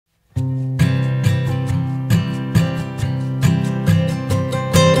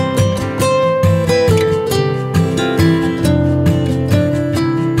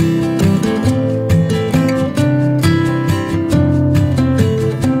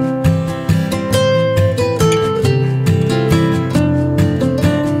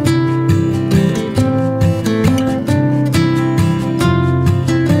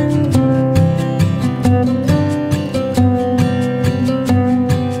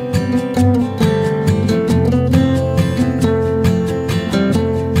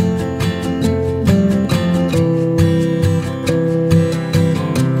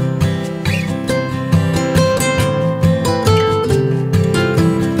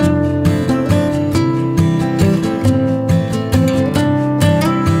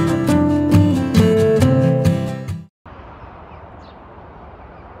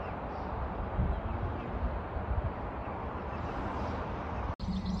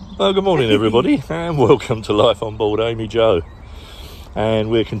Well, good morning everybody and welcome to Life on Board Amy Joe. And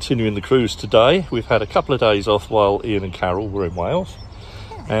we're continuing the cruise today. We've had a couple of days off while Ian and Carol were in Wales.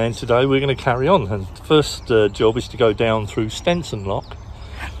 And today we're going to carry on. And the first job is to go down through Stenson Lock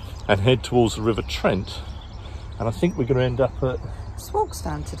and head towards the River Trent. And I think we're going to end up at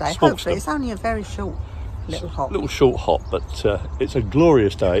Swoggstown today. Swoggstown. Hopefully it's only a very short little hop. Little short hop, but it's a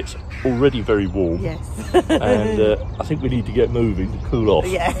glorious day. It's already very warm. Yes. And I think we need to get moving to cool off.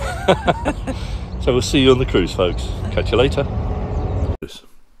 Yeah. So we'll see you on the cruise, folks. Catch you later.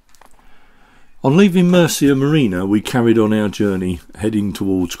 On leaving Murcia Marina, we carried on our journey heading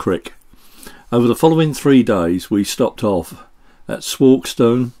towards Crick. Over the following 3 days, we stopped off at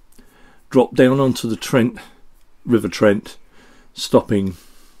Swoggstown, dropped down onto the Trent, River Trent, stopping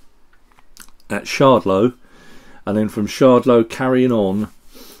at Shardlow, and then from Shardlow carrying on,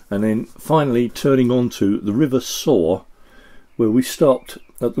 and then finally turning onto the River Soar, where we stopped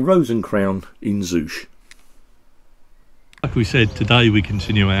at the Rose and Crown in Zouch. Like we said, today we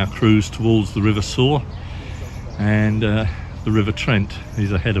continue our cruise towards the River Soar, and the River Trent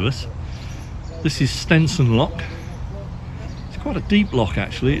is ahead of us. This is Stenson Lock. It's quite a deep lock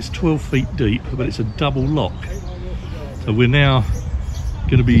actually, it's 12 feet deep, but it's a double lock. So we're now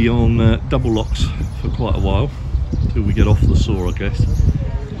going to be on double locks for quite a while, until we get off the Soar, I guess.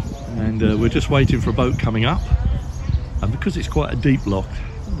 And we're just waiting for a boat coming up, and because it's quite a deep lock,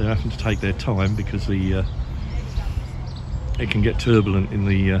 they're having to take their time because it can get turbulent in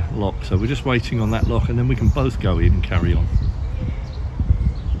the lock. So we're just waiting on that lock, and then we can both go in and carry on.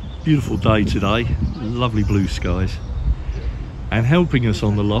 Beautiful day today, lovely blue skies, and helping us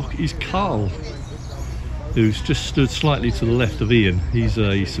on the lock is Carl, who's just stood slightly to the left of Ian. He's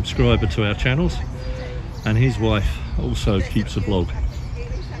a subscriber to our channels, and his wife also keeps a vlog,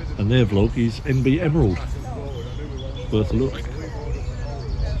 and their vlog is NB Emerald. Worth a look.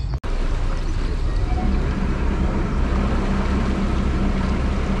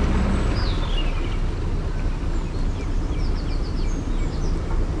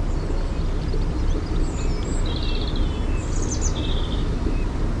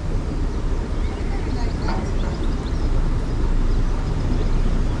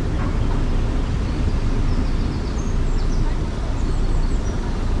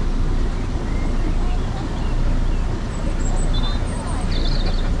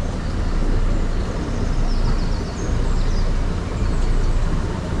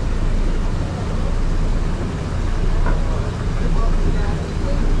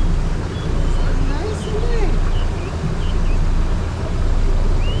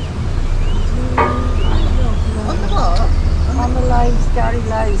 Gary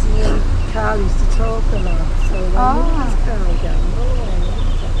Lowe's and me and Carl used to talk a lot, so I knew Carl down all the way.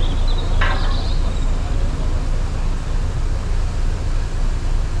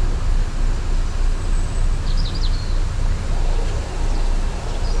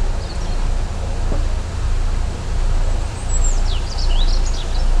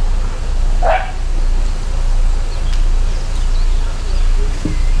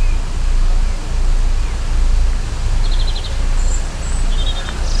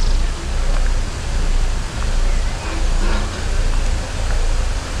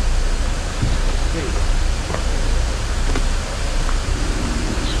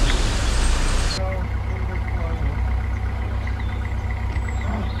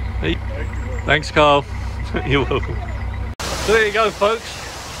 Hey, thanks Carl. You're welcome. So there you go folks,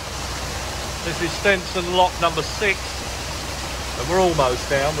 this is Stenson Lock number 6, and we're almost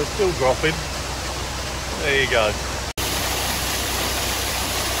down, we're still dropping. There you go.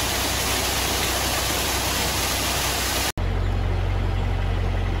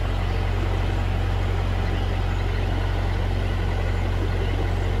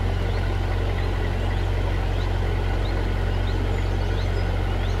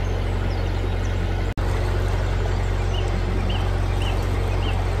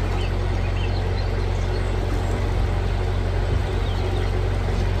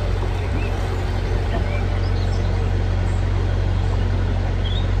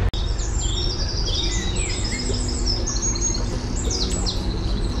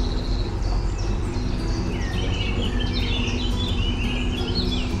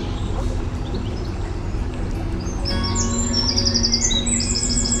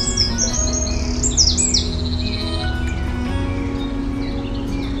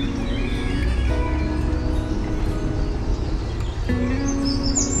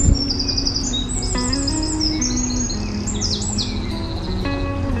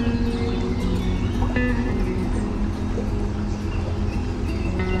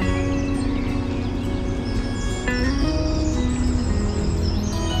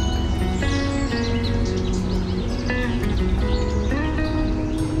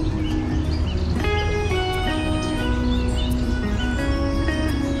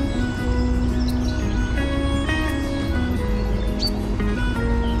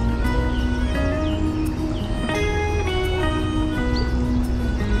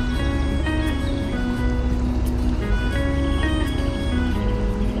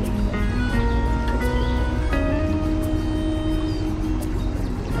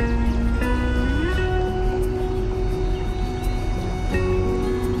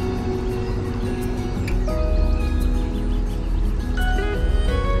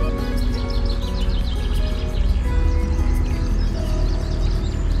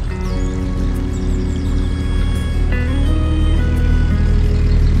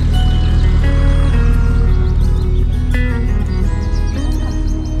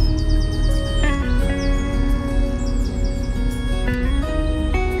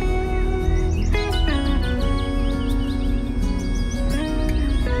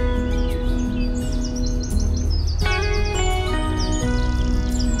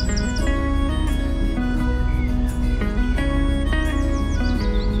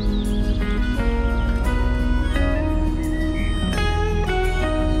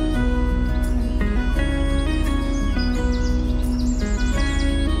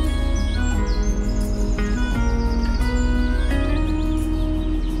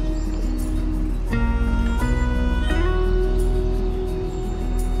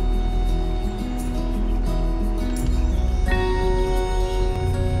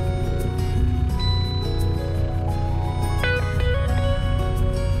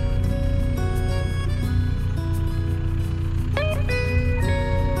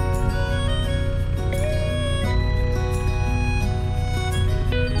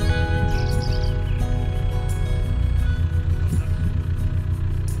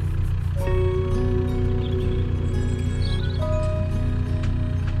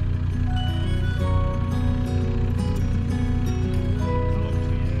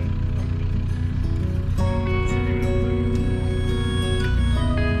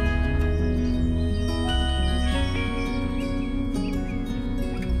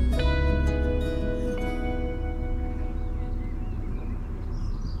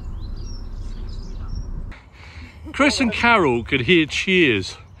 Chris and Carol could hear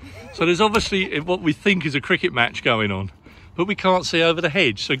cheers. So there's obviously what we think is a cricket match going on, but we can't see over the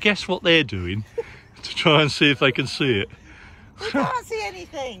hedge. So guess what they're doing to try and see if they can see it. We can't see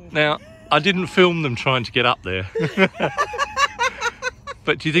anything. Now, I didn't film them trying to get up there.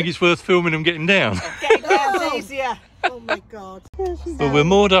 But do you think it's worth filming them getting down? Getting down's easier. Oh my God. Well, we're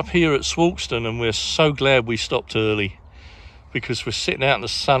moored up here at Swoulston and we're so glad we stopped early because we're sitting out in the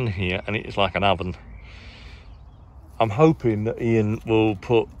sun here and it is like an oven. I'm hoping that Ian will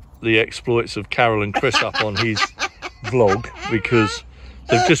put the exploits of Carol and Chris up on his vlog because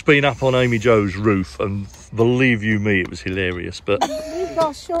they've just been up on Amy Jo's roof and believe you me, it was hilarious. But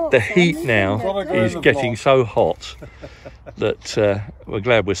the heat now is getting so hot that we're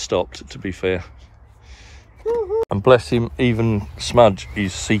glad we're stopped, to be fair. And bless him, even Smudge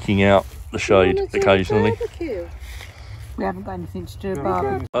is seeking out the shade occasionally. We haven't got anything to do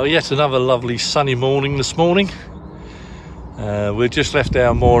about it. Oh, yet another lovely sunny morning this morning. We've just left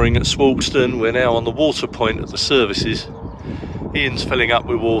our mooring at Swoulston. We're now on the water point at the services. Ian's filling up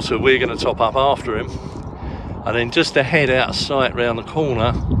with water. We're going to top up after him. And then just ahead out of sight round the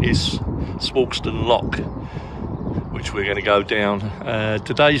corner is Swoulston Lock, which we're going to go down.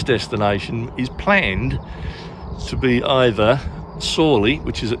 Today's destination is planned to be either Soar,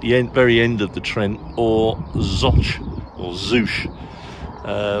 which is at the very end of the Trent, or Zoch, or Zouch,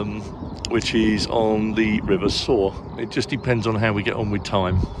 which is on the River Soar. It just depends on how we get on with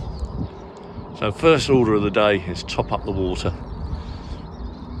time. So first order of the day is top up the water.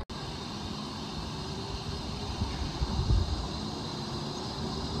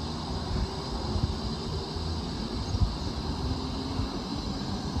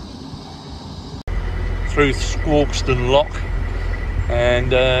 Through Swoulston Lock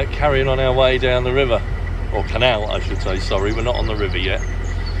and carrying on our way down the river, or canal I should say, sorry, we're not on the river yet.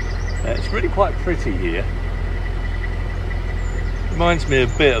 It's really quite pretty here. Reminds me a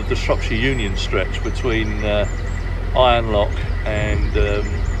bit of the Shropshire Union stretch between Iron Lock and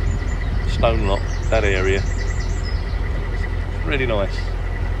Stone Lock, that area. It's really nice.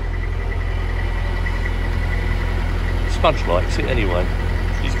 Smudge likes it anyway,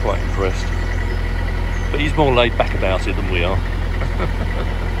 he's quite impressed. But he's more laid back about it than we are.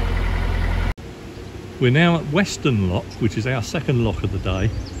 We're now at Western Lock, which is our second lock of the day.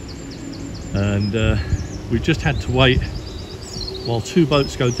 And we've just had to wait while two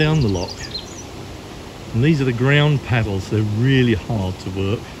boats go down the lock. And these are the ground paddles, they're really hard to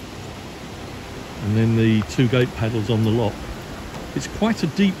work. And then the two gate paddles on the lock. It's quite a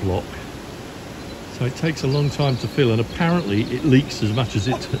deep lock, so it takes a long time to fill, and apparently it leaks as much as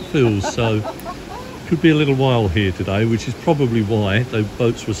it fills, so could be a little while here today, which is probably why the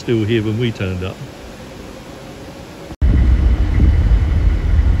boats were still here when we turned up.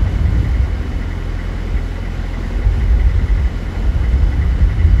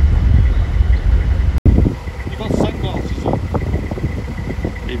 You've got sunglasses on.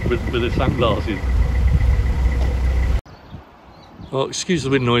 With the sunglasses. Well, excuse the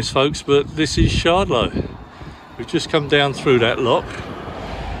wind noise folks, but this is Shardlow. We've just come down through that lock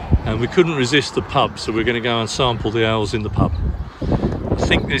and we couldn't resist the pub, so we're going to go and sample the ales in the pub. I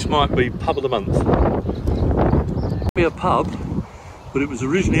think this might be pub of the month. Be a pub, but it was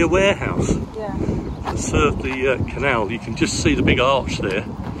originally a warehouse. Yeah. That served the canal. You can just see the big arch there,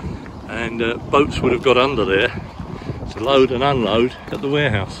 and boats would have got under there to load and unload at the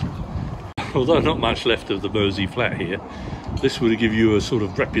warehouse. Although not much left of the Mersey flat here, this would give you a sort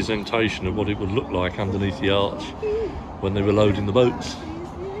of representation of what it would look like underneath the arch when they were loading the boats.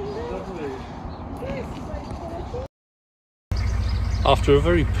 After a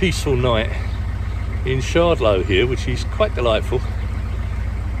very peaceful night in Shardlow here, which is quite delightful,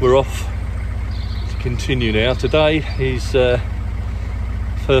 we're off to continue now. Today is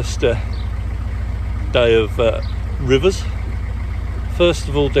first day of rivers. First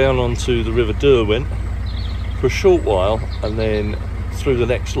of all down onto the River Derwent for a short while, and then through the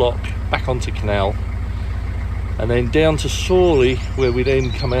next lock back onto Canal, and then down to Soar, where we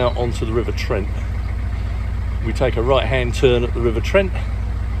then come out onto the River Trent. We take a right hand turn at the River Trent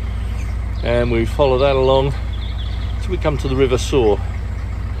and we follow that along till we come to the River Soar,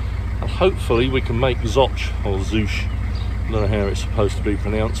 and hopefully we can make Zoch or Zouch. I don't know how it's supposed to be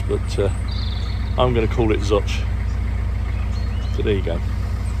pronounced, but I'm going to call it Zoch. So there you go.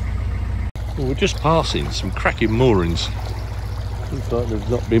 Well, we're just passing some cracking moorings. Looks like they've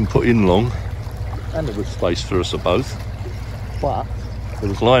not been put in long, and there was space for us both, but there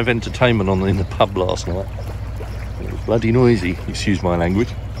was live entertainment on in the pub last night. It was bloody noisy, excuse my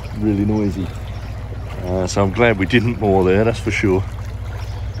language, really noisy. So I'm glad we didn't moor there, that's for sure.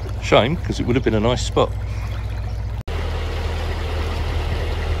 Shame, because it would have been a nice spot.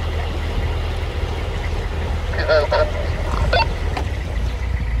 Warning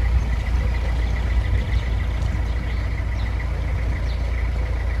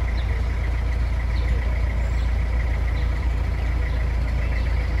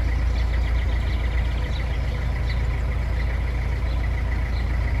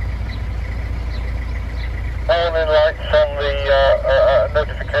lights on the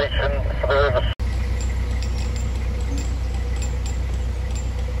notification for the river.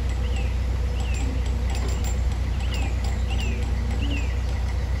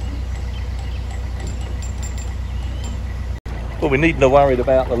 Well, we needn't have worried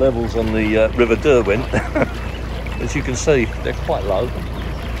about the levels on the River Derwent. As you can see, they're quite low.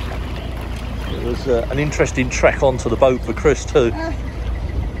 It was an interesting trek onto the boat for Chris too.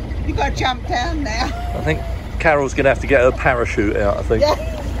 You got to jump down now. I think Carol's going to have to get her parachute out, I think.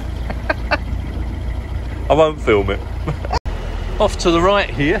 Yeah. I won't film it. Off to the right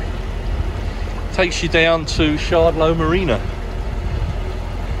here takes you down to Shardlow Marina,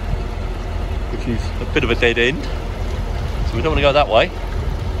 which is a bit of a dead end, so we don't want to go that way.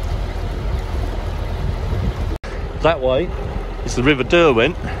 That way is the River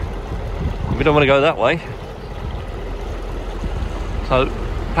Derwent, and we don't want to go that way. So,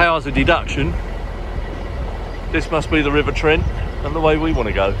 powers of deduction, this must be the River Trent and the way we want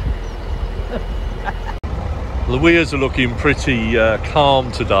to go. The weirs are looking pretty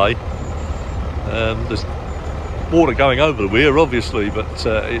calm today. There's water going over the weir obviously, but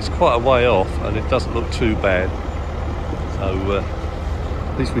it's quite a way off and it doesn't look too bad. So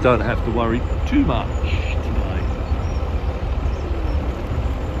at least we don't have to worry too much today.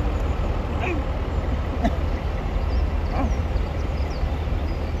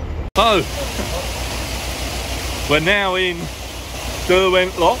 So, we're now in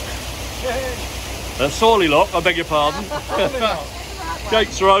Derwent Lock. Sorley Lock, I beg your pardon.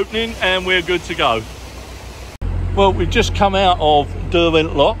 Gates are opening and we're good to go. Well, we've just come out of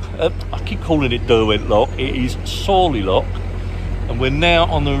Derwent Lock. I keep calling it Derwent Lock. It is Sorley Lock. And we're now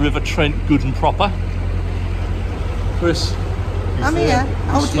on the River Trent good and proper. Chris, I'm here,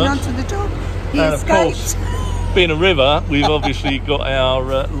 holding on to the dog. He and escaped. of course, being a river, we've obviously got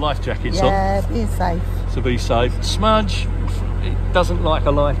our life jackets on. Yeah, be safe. To be safe. Smudge, it doesn't like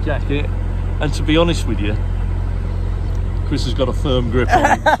a life jacket. And to be honest with you, Chris has got a firm grip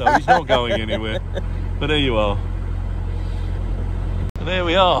on him, so he's not going anywhere. But there you are. And there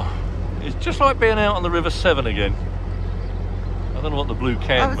we are. It's just like being out on the River Severn again. I don't know what the blue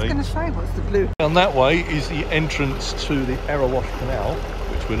can I was means. going to say, what's the blue? And that way is the entrance to the Arawash Canal,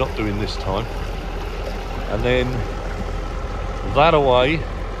 which we're not doing this time. And then that away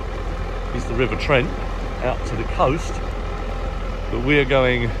is the River Trent out to the coast. But we're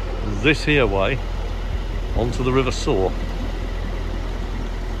going this here way onto the River Soar.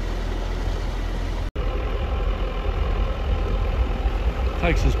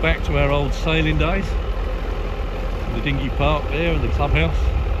 Takes us back to our old sailing days. The dinghy park there and the clubhouse.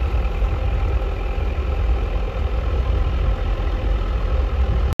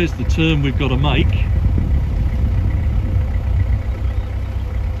 There's the turn we've got to make.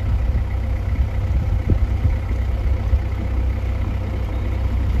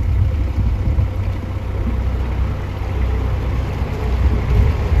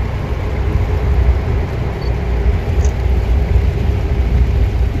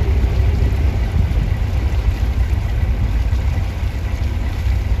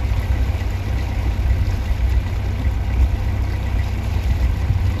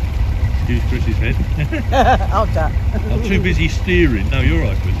 Chris's head. I'll duck. I'm too busy steering. No, you're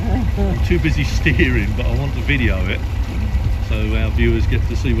right, Chris. I'm too busy steering, but I want to video it so our viewers get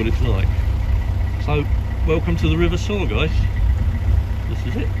to see what it's like. So, welcome to the River Soar, guys. This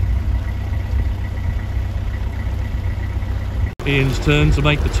is it. Ian's turn to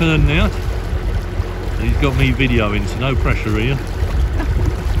make the turn now. He's got me videoing, so no pressure, Ian.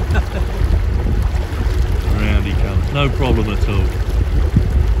 Around he comes, no problem at all.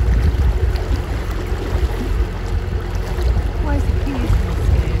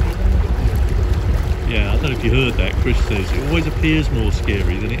 Yeah, I don't know if you heard that. Chris says it always appears more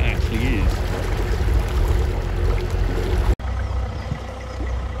scary than it actually is.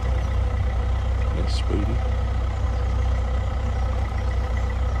 That's speedy.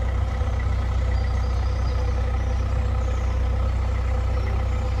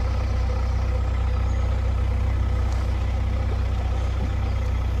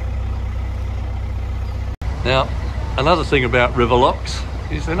 Now, another thing about river locks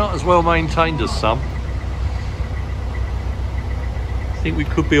is they're not as well maintained as some. I think we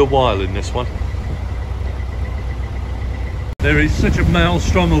could be a while in this one. There is such a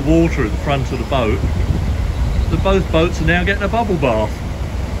maelstrom of water at the front of the boat that both boats are now getting a bubble bath.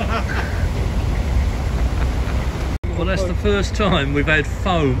 Well, that's the first time we've had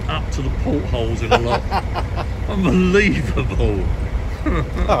foam up to the portholes in a lock. Unbelievable.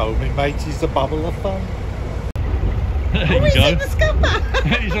 Oh, my mate is the bubble of fun. There you He's go. in the scupper.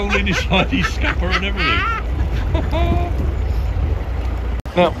 He's all inside his scupper and everything.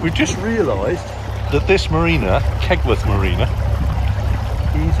 Now, we've just realised that this marina, Kegworth Marina,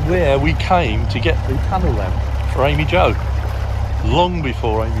 is where we came to get the tunnel lamp for Amy Jo. Long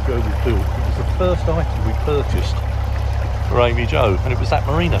before Amy Jo was built. It was the first item we purchased for Amy Jo, and it was that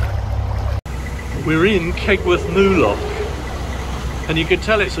marina. We're in Kegworth New Lock, and you can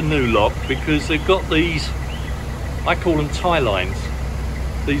tell it's a new lock because they've got these, I call them tie lines,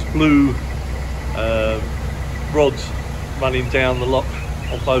 these blue rods running down the lock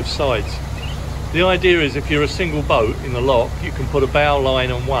on both sides. The idea is if you're a single boat in the lock, you can put a bow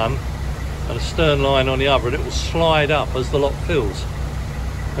line on one and a stern line on the other, and it will slide up as the lock fills.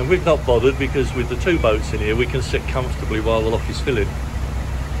 And we've not bothered because with the two boats in here we can sit comfortably while the lock is filling.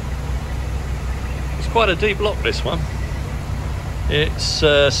 It's quite a deep lock, this one. It's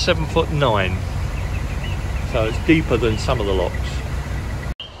 7'9", so it's deeper than some of the locks.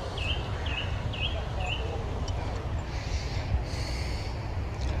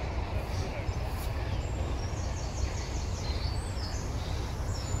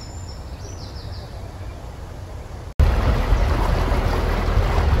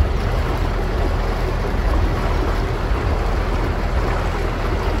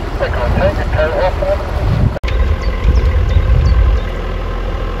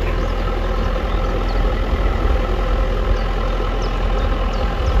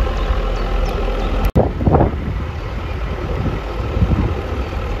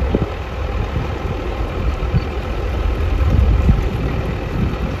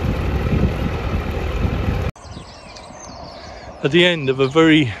 At the end of a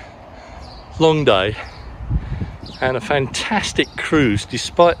very long day and a fantastic cruise,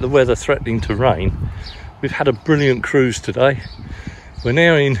 despite the weather threatening to rain, we've had a brilliant cruise today. We're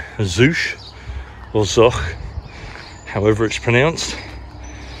now in Zouch, or Zoch, however it's pronounced.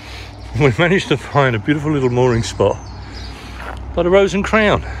 We've managed to find a beautiful little mooring spot by the Rose and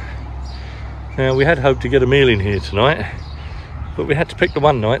Crown. Now, we had hoped to get a meal in here tonight, but we had to pick the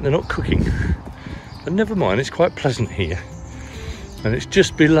one night they're not cooking. But never mind, it's quite pleasant here. And it's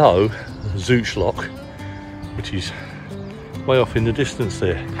just below Zouch Lock, which is way off in the distance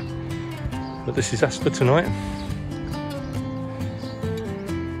there. But this is us for tonight.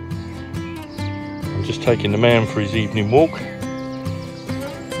 I'm just taking the man for his evening walk,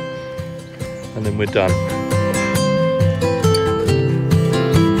 and then we're done.